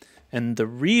 12. And the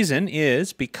reason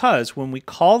is because when we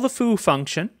call the foo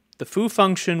function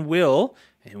will,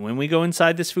 and when we go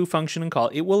inside this foo function and call,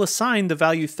 it will assign the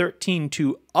value 13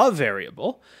 to a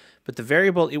variable, but the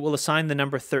variable it will assign the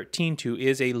number 13 to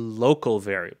is a local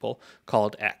variable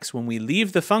called x. When we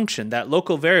leave the function, that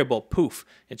local variable, poof,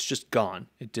 it's just gone.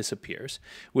 It disappears,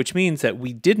 which means that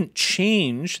we didn't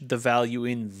change the value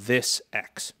in this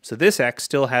x. So this x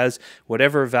still has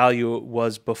whatever value it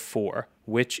was before,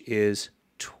 which is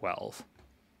 12.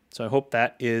 So I hope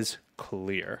that is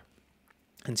clear.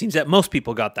 And it seems that most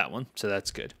people got that one, so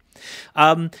that's good.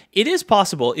 It is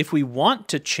possible if we want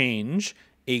to change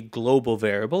a global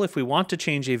variable, if we want to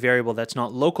change a variable that's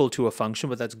not local to a function,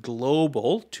 but that's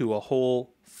global to a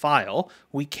whole file,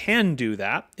 we can do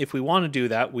that. If we want to do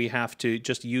that, we have to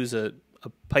just use a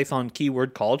Python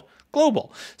keyword called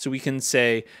global. So we can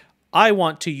say, I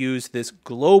want to use this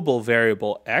global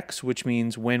variable x, which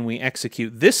means when we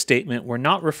execute this statement, we're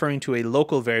not referring to a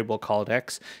local variable called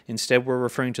x. Instead, we're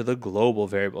referring to the global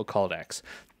variable called x.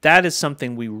 That is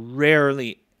something we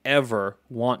rarely ever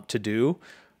want to do.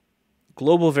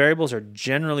 Global variables are,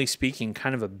 generally speaking,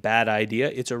 kind of a bad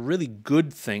idea. It's a really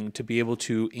good thing to be able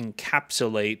to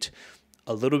encapsulate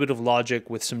a little bit of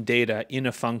logic with some data in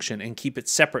a function and keep it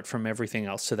separate from everything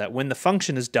else so that when the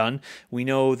function is done, we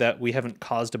know that we haven't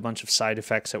caused a bunch of side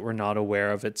effects that we're not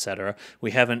aware of, etc. We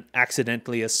haven't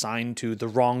accidentally assigned to the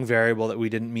wrong variable that we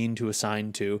didn't mean to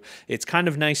assign to. It's kind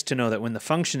of nice to know that when the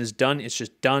function is done, it's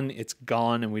just done, it's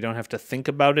gone, and we don't have to think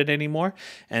about it anymore.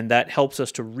 And that helps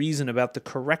us to reason about the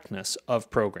correctness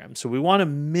of programs. So we want to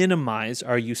minimize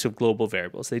our use of global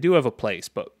variables. They do have a place,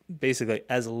 but basically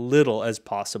as little as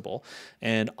possible.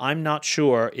 And I'm not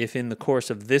sure if in the course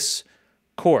of this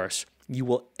course you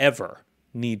will ever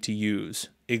need to use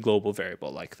a global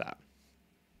variable like that.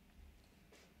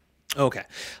 Okay,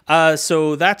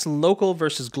 so that's local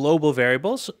versus global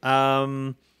variables.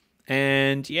 And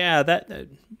yeah, that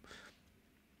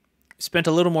spent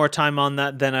a little more time on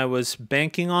that than I was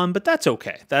banking on, but that's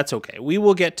okay. That's okay. We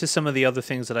will get to some of the other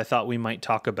things that I thought we might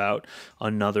talk about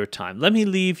another time. Let me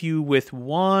leave you with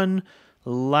one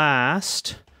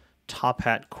last Top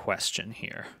Hat question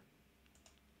here.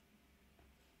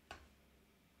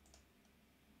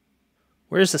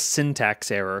 Where's the syntax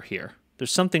error here?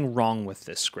 There's something wrong with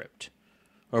this script,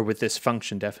 or with this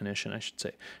function definition, I should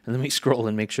say. And let me scroll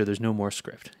and make sure there's no more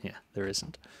script. Yeah, there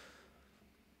isn't.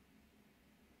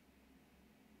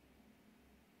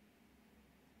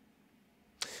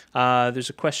 There's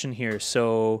a question here.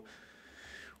 So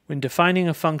when defining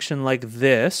a function like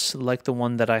this, like the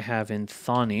one that I have in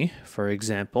Thonny, for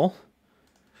example,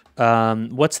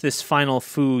 what's this final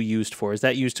foo used for? Is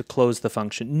that used to close the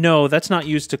function? No, that's not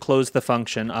used to close the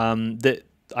function.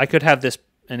 I could have this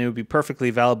and it would be perfectly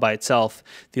valid by itself.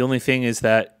 The only thing is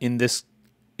that in this,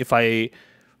 if I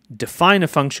define a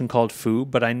function called foo,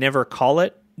 but I never call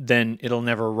it, then it'll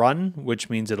never run, which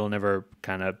means it'll never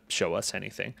kind of show us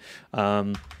anything.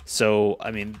 So,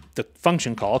 I mean, the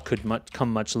function call could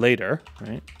come much later,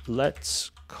 right?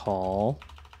 Let's call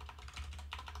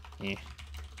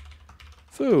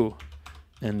foo,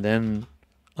 and then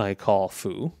I call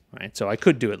foo, right? So I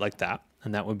could do it like that,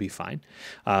 and that would be fine.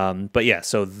 But yeah,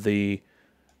 so the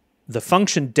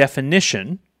function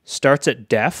definition starts at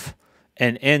def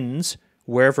and ends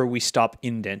wherever we stop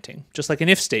indenting. Just like an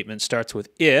if statement starts with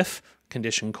if,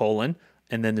 condition colon,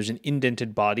 and then there's an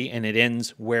indented body, and it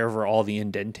ends wherever all the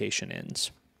indentation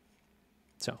ends.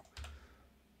 So,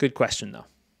 good question, though.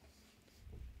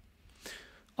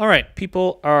 All right,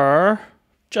 people are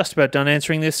just about done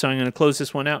answering this, so I'm going to close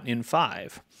this one out in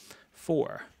 5,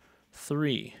 4,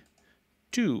 3,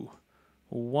 2,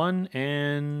 1,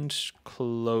 and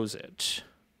close it.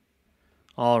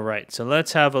 All right, so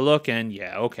let's have a look, and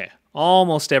yeah, okay.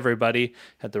 Almost everybody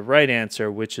had the right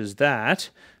answer, which is that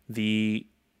the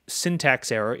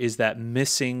syntax error is that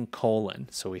missing colon.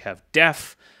 So we have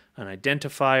def, an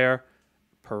identifier,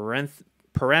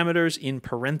 parameters in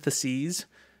parentheses,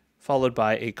 followed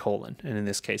by a colon. And in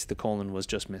this case, the colon was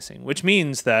just missing, which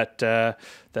means that that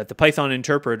the Python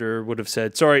interpreter would have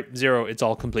said, sorry, 0, it's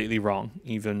all completely wrong,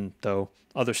 even though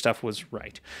other stuff was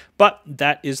right. But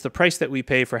that is the price that we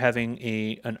pay for having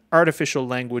an artificial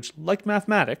language like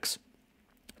mathematics,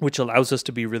 which allows us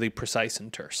to be really precise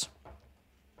and terse.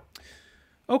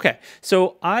 Okay,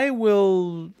 so I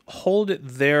will hold it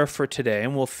there for today,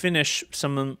 and we'll finish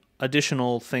some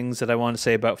additional things that I want to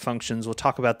say about functions. We'll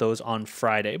talk about those on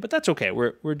Friday, but that's okay.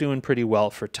 We're doing pretty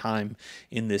well for time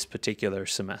in this particular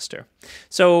semester.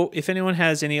 So if anyone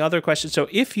has any other questions, so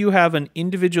if you have an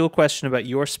individual question about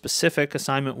your specific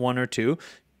assignment 1 or 2,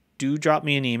 do drop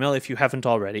me an email if you haven't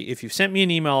already. If you've sent me an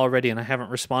email already and I haven't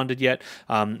responded yet,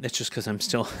 it's just because I'm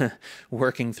still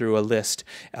working through a list.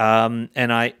 And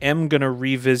I am going to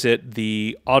revisit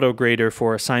the autograder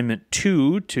for assignment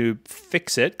 2 to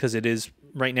fix it, because it is,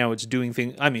 right now it's doing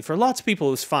things, I mean, for lots of people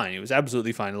it was fine. It was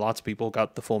absolutely fine. Lots of people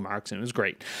got the full marks and it was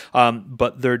great.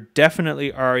 But there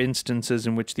definitely are instances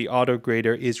in which the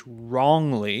autograder is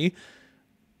wrongly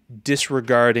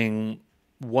disregarding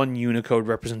one Unicode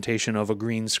representation of a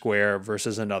green square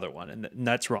versus another one, and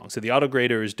that's wrong. So the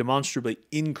autograder is demonstrably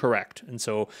incorrect, and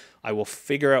so I will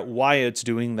figure out why it's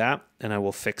doing that, and I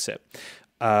will fix it.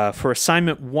 For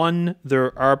assignment 1,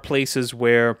 there are places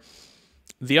where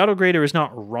the autograder is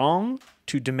not wrong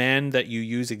to demand that you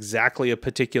use exactly a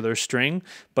particular string,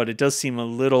 but it does seem a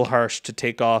little harsh to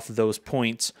take off those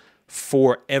points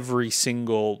for every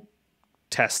single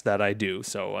test that I do.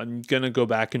 So I'm going to go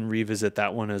back and revisit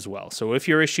that one as well. So if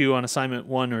your issue on assignment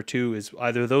 1 or 2 is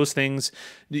either those things,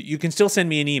 you can still send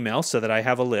me an email so that I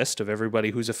have a list of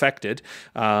everybody who's affected,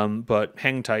 but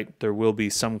hang tight, there will be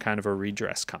some kind of a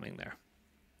redress coming there.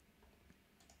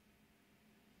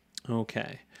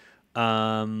 Okay.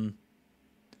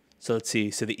 So let's see.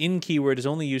 So the in keyword is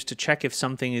only used to check if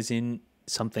something is in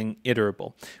something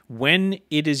iterable. When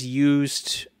it is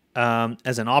used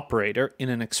as an operator in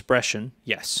an expression?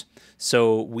 Yes.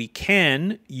 So we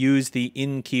can use the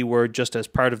in keyword just as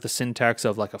part of the syntax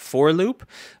of like a for loop.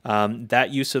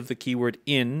 That use of the keyword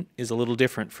in is a little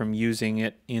different from using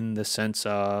it in the sense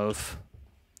of,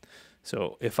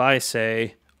 so if I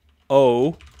say,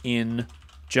 O in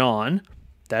John,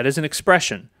 that is an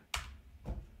expression.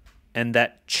 And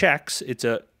that checks, it's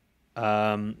a,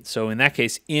 so in that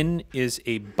case, in is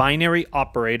a binary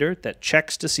operator that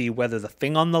checks to see whether the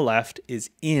thing on the left is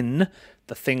in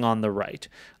the thing on the right.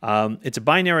 It's a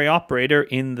binary operator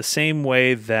in the same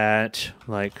way that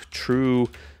like true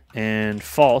and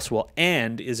false. Well,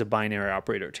 and is a binary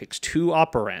operator. It takes two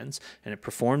operands and it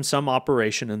performs some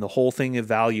operation and the whole thing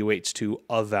evaluates to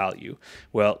a value.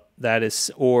 Well, that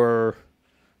is, or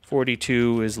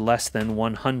 42 is less than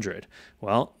 100.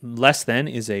 Well, less than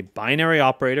is a binary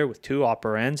operator with two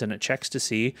operands and it checks to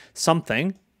see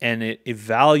something and it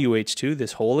evaluates to,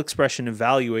 this whole expression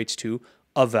evaluates to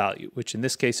a value, which in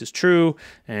this case is true,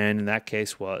 and in that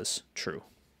case was true.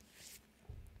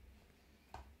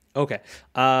 Okay,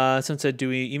 someone said, do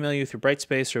we email you through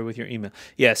Brightspace or with your email?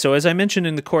 Yeah, so as I mentioned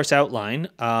in the course outline,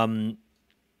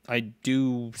 I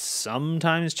do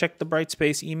sometimes check the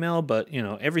Brightspace email, but you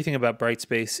know, everything about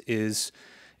Brightspace is,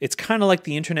 it's kind of like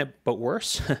the internet, but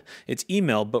worse. It's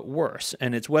email, but worse,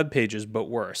 and it's web pages, but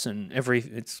worse, and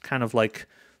it's kind of like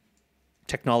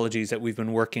technologies that we've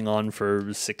been working on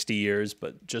for 60 years,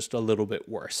 but just a little bit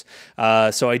worse.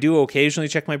 So I do occasionally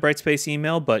check my Brightspace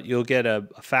email, but you'll get a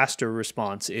faster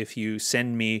response if you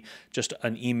send me just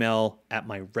an email at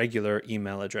my regular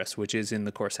email address, which is in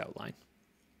the course outline.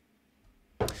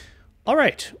 All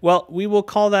right, well, we will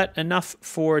call that enough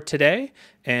for today,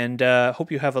 and hope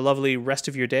you have a lovely rest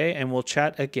of your day, and we'll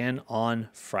chat again on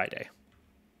Friday.